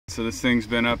So this thing's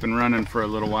been up and running for a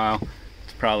little while.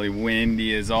 It's probably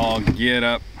windy as all get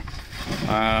up.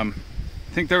 I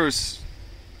think there was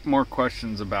more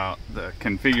questions about the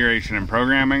configuration and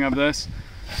programming of this.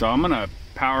 So I'm gonna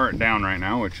power it down right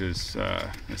now, which is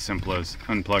as simple as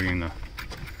unplugging the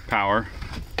power.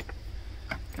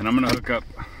 And I'm gonna hook up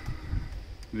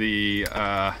the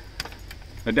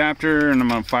adapter, and I'm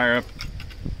gonna fire up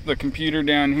the computer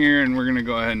down here, and we're gonna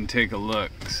go ahead and take a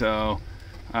look. So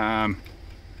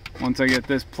once I get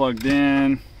this plugged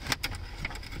in,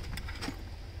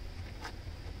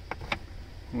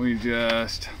 we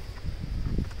just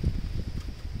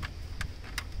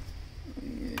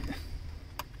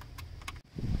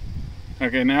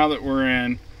okay, now that we're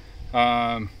in,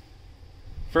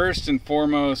 first and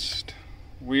foremost,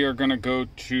 we are going to go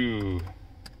to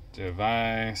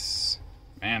Device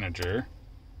Manager.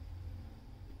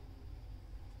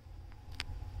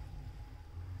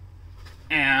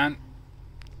 And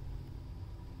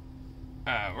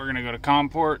we're going to go to COM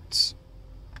ports.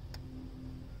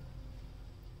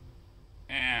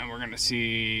 And we're going to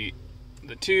see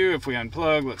the two. If we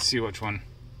unplug, let's see which one.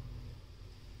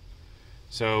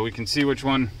 So we can see which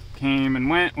one came and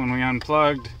went when we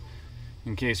unplugged.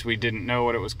 In case we didn't know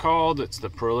what it was called, it's the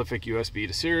Prolific USB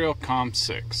to Serial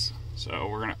COM6. So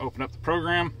we're going to open up the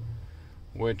program,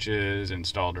 which is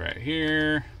installed right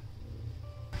here.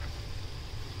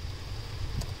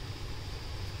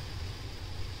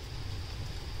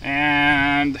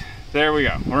 And there we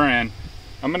go, we're in.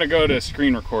 I'm going to go to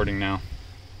screen recording now.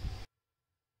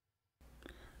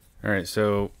 Alright,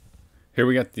 so here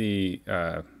we got the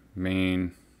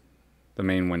main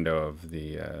window of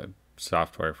the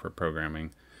software for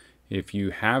programming. If you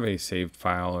have a saved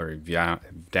file or if you have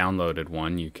downloaded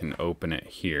one, you can open it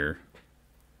here.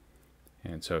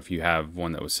 And so if you have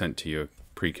one that was sent to you, a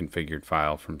pre-configured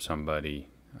file from somebody,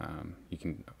 you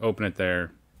can open it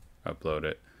there, upload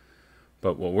it.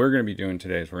 But what we're going to be doing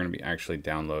today is we're going to be actually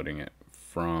downloading it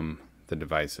from the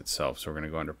device itself. So we're going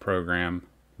to go under Program,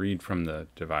 read from the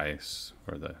device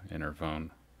or the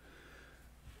interphone.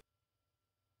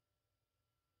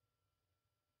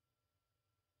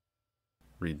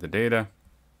 Read the data.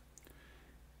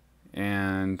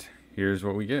 And here's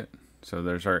what we get. So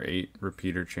there's our 8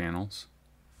 repeater channels.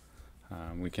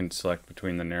 We can select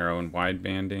between the narrow and wide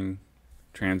banding,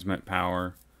 transmit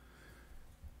power,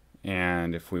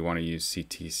 and if we want to use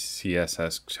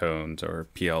CSS tones or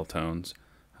PL tones.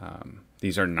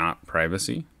 These are not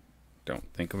privacy.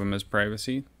 Don't think of them as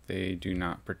privacy. They do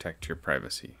not protect your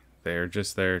privacy. They're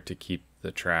just there to keep the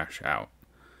trash out.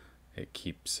 It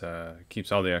keeps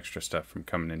all the extra stuff from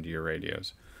coming into your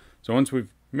radios. So once we've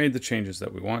made the changes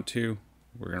that we want to,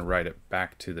 we're going to write it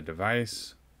back to the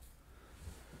device.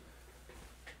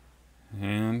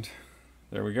 And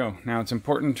there we go. Now it's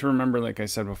important to remember, like I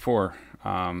said before,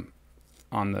 on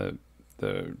the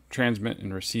transmit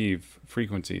and receive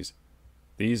frequencies,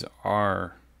 these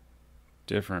are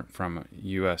different from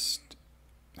US.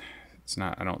 It's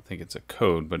not, I don't think it's a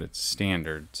code, but it's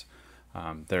standards.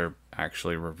 They're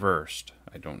actually reversed.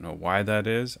 I don't know why that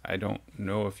is. I don't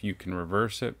know if you can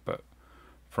reverse it, but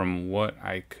from what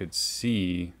I could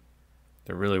see,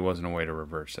 there really wasn't a way to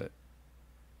reverse it.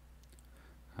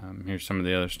 Here's some of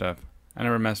the other stuff. I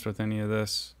never messed with any of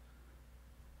this,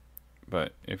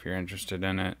 but if you're interested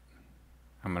in it,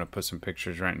 I'm going to put some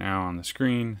pictures right now on the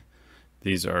screen.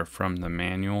 These are from the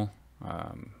manual.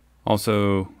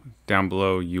 Also, down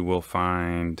below you will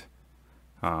find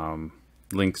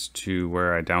links to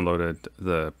where I downloaded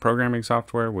the programming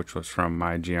software, which was from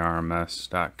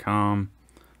mygmrs.com.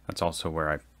 That's also where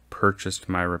I purchased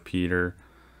my repeater.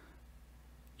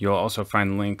 You'll also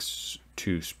find links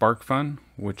to SparkFun,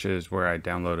 which is where I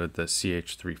downloaded the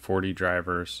CH340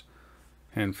 drivers.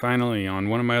 And finally, on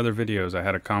one of my other videos, I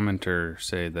had a commenter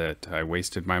say that I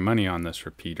wasted my money on this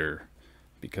repeater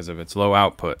because of its low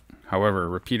output. However,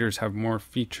 repeaters have more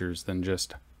features than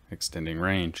just extending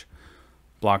range.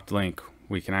 Blocked link,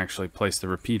 we can actually place the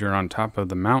repeater on top of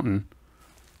the mountain,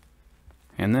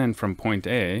 and then from point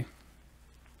A,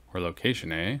 or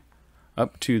location A,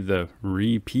 up to the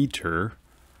repeater,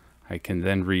 I can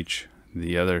then reach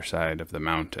the other side of the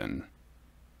mountain.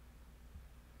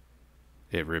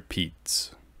 It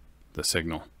repeats the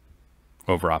signal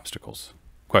over obstacles.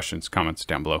 Questions, comments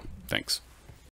down below. Thanks.